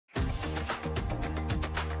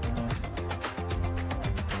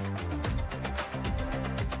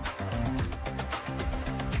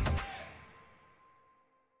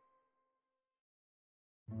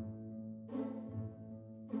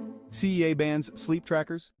CEA bans sleep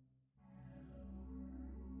trackers?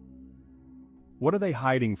 What are they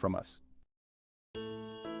hiding from us?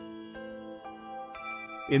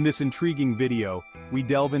 In this intriguing video, we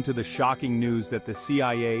delve into the shocking news that the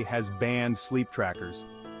CIA has banned sleep trackers.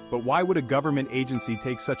 But why would a government agency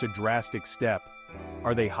take such a drastic step?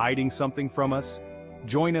 Are they hiding something from us?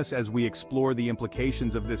 Join us as we explore the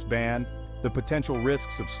implications of this ban, the potential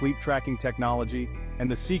risks of sleep tracking technology, and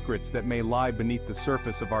the secrets that may lie beneath the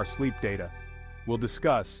surface of our sleep data. We'll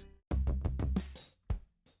discuss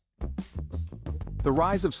the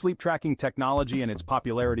rise of sleep tracking technology and its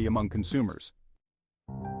popularity among consumers,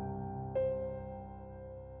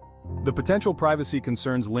 the potential privacy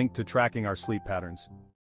concerns linked to tracking our sleep patterns,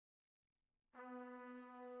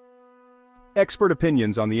 expert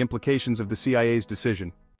opinions on the implications of the CIA's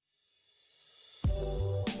decision,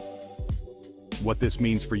 what this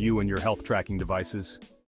means for you and your health tracking devices.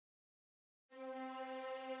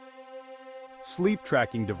 Sleep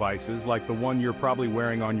tracking devices, like the one you're probably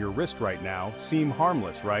wearing on your wrist right now, seem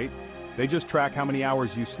harmless, right? They just track how many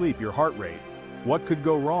hours you sleep, your heart rate. What could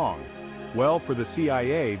go wrong? Well, for the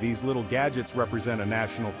CIA, these little gadgets represent a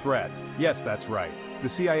national threat. Yes, that's right. The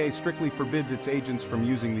CIA strictly forbids its agents from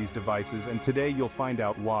using these devices, and today you'll find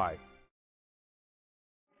out why.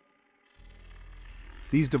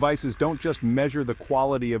 These devices don't just measure the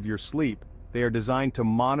quality of your sleep, they are designed to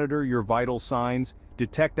monitor your vital signs,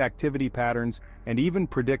 detect activity patterns, and even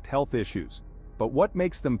predict health issues. But what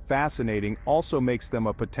makes them fascinating also makes them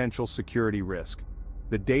a potential security risk.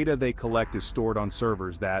 The data they collect is stored on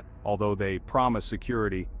servers that, although they promise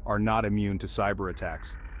security, are not immune to cyber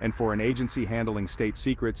attacks. And for an agency handling state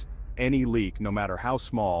secrets, any leak, no matter how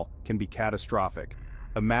small, can be catastrophic.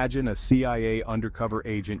 Imagine a CIA undercover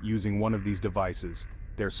agent using one of these devices.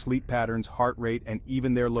 Their sleep patterns, heart rate, and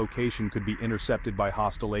even their location could be intercepted by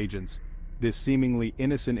hostile agents. This seemingly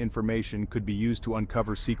innocent information could be used to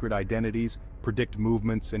uncover secret identities, predict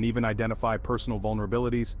movements, and even identify personal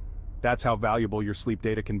vulnerabilities. That's how valuable your sleep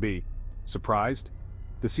data can be. Surprised?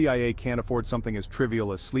 The CIA can't afford something as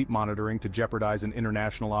trivial as sleep monitoring to jeopardize an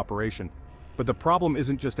international operation. But the problem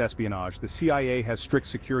isn't just espionage. The CIA has strict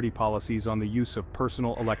security policies on the use of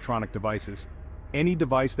personal electronic devices. Any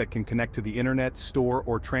device that can connect to the internet, store,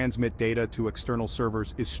 or transmit data to external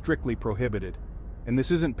servers is strictly prohibited. And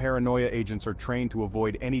this isn't paranoia. Agents are trained to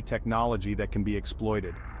avoid any technology that can be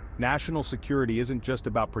exploited. National security isn't just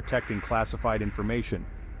about protecting classified information.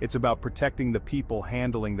 It's about protecting the people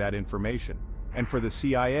handling that information. And for the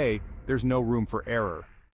CIA, there's no room for error.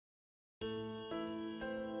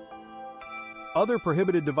 Other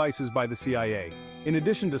prohibited devices by the CIA. In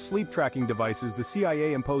addition to sleep tracking devices, the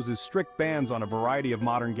CIA imposes strict bans on a variety of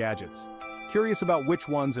modern gadgets. Curious about which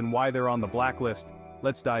ones and why they're on the blacklist?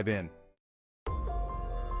 Let's dive in.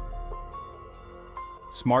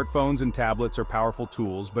 Smartphones and tablets are powerful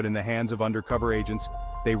tools, but in the hands of undercover agents,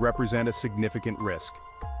 they represent a significant risk.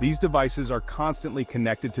 These devices are constantly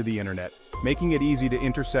connected to the internet, making it easy to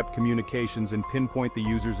intercept communications and pinpoint the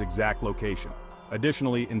user's exact location.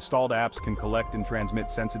 Additionally, installed apps can collect and transmit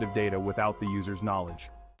sensitive data without the user's knowledge.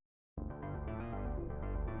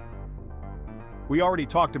 We already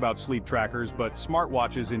talked about sleep trackers, but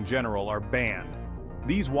smartwatches in general are banned.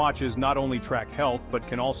 These watches not only track health, but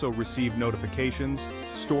can also receive notifications,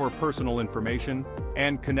 store personal information,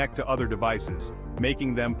 and connect to other devices,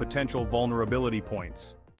 making them potential vulnerability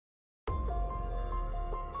points.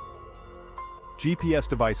 GPS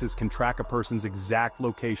devices can track a person's exact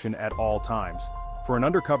location at all times. For an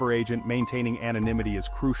undercover agent, maintaining anonymity is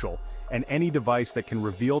crucial, and any device that can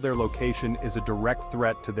reveal their location is a direct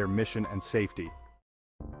threat to their mission and safety.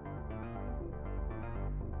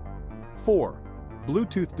 4.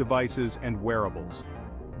 Bluetooth devices and wearables.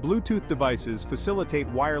 Bluetooth devices facilitate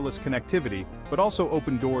wireless connectivity, but also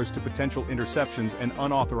open doors to potential interceptions and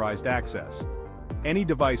unauthorized access. Any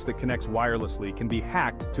device that connects wirelessly can be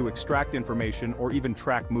hacked to extract information or even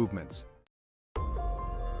track movements.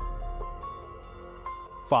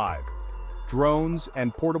 5. Drones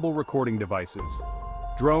and portable recording devices.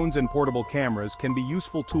 Drones and portable cameras can be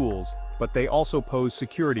useful tools, but they also pose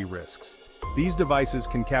security risks. These devices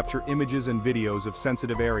can capture images and videos of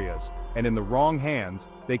sensitive areas, and in the wrong hands,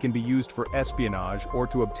 they can be used for espionage or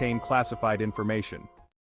to obtain classified information.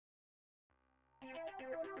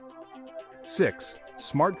 6.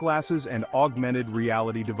 Smart glasses and augmented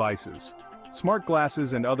reality devices. Smart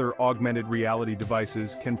glasses and other augmented reality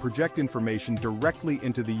devices can project information directly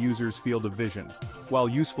into the user's field of vision. While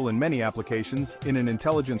useful in many applications, in an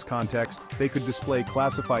intelligence context, they could display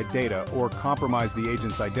classified data or compromise the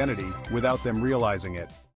agent's identity without them realizing it.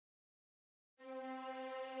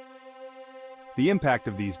 The impact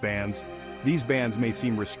of these bans. These bans may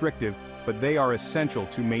seem restrictive, but they are essential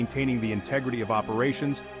to maintaining the integrity of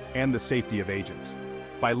operations and the safety of agents.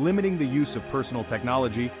 By limiting the use of personal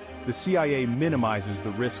technology, the CIA minimizes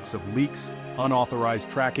the risks of leaks, unauthorized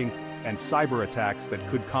tracking, and cyber attacks that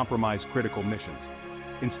could compromise critical missions.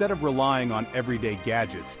 Instead of relying on everyday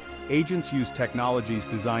gadgets, agents use technologies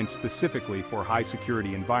designed specifically for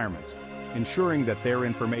high-security environments, ensuring that their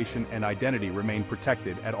information and identity remain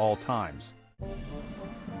protected at all times.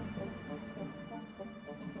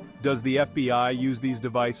 Does the FBI use these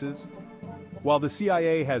devices? While the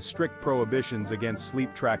CIA has strict prohibitions against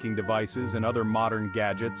sleep tracking devices and other modern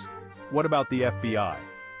gadgets, what about the FBI?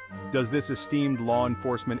 Does this esteemed law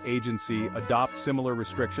enforcement agency adopt similar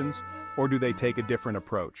restrictions, or do they take a different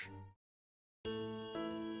approach?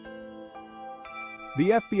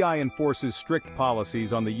 The FBI enforces strict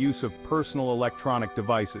policies on the use of personal electronic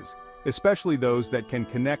devices, especially those that can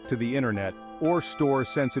connect to the internet or store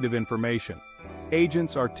sensitive information.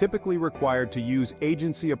 Agents are typically required to use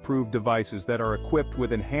agency-approved devices that are equipped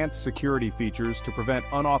with enhanced security features to prevent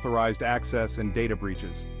unauthorized access and data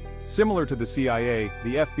breaches. Similar to the CIA,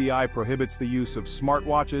 the FBI prohibits the use of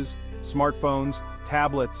smartwatches, smartphones,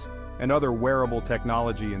 tablets, and other wearable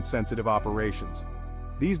technology in sensitive operations.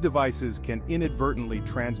 These devices can inadvertently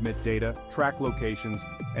transmit data, track locations,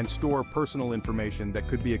 and store personal information that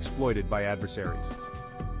could be exploited by adversaries.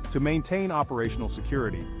 To maintain operational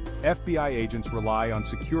security, FBI agents rely on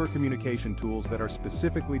secure communication tools that are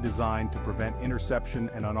specifically designed to prevent interception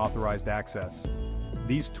and unauthorized access.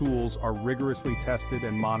 These tools are rigorously tested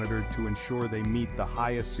and monitored to ensure they meet the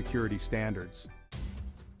highest security standards.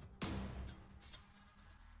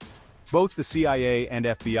 Both the CIA and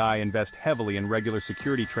FBI invest heavily in regular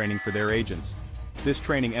security training for their agents. This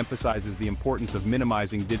training emphasizes the importance of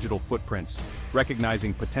minimizing digital footprints,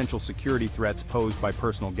 recognizing potential security threats posed by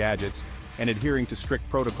personal gadgets, and adhering to strict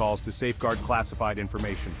protocols to safeguard classified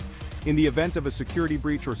information. In the event of a security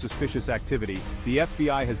breach or suspicious activity, the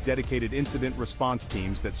FBI has dedicated incident response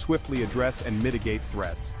teams that swiftly address and mitigate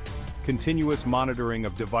threats. Continuous monitoring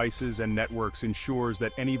of devices and networks ensures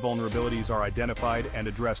that any vulnerabilities are identified and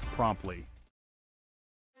addressed promptly.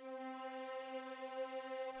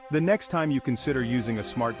 The next time you consider using a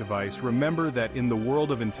smart device, remember that in the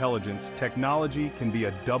world of intelligence, technology can be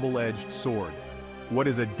a double-edged sword. What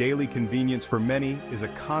is a daily convenience for many is a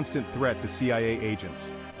constant threat to CIA agents,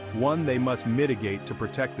 one they must mitigate to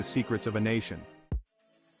protect the secrets of a nation.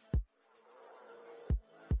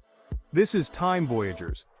 This is Time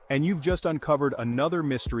Voyagers, and you've just uncovered another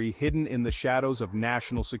mystery hidden in the shadows of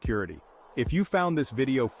national security. If you found this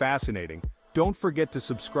video fascinating, don't forget to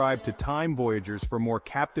subscribe to Time Voyagers for more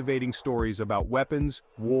captivating stories about weapons,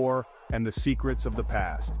 war, and the secrets of the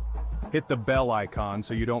past. Hit the bell icon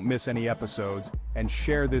so you don't miss any episodes, and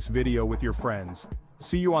share this video with your friends.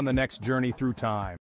 See you on the next journey through time.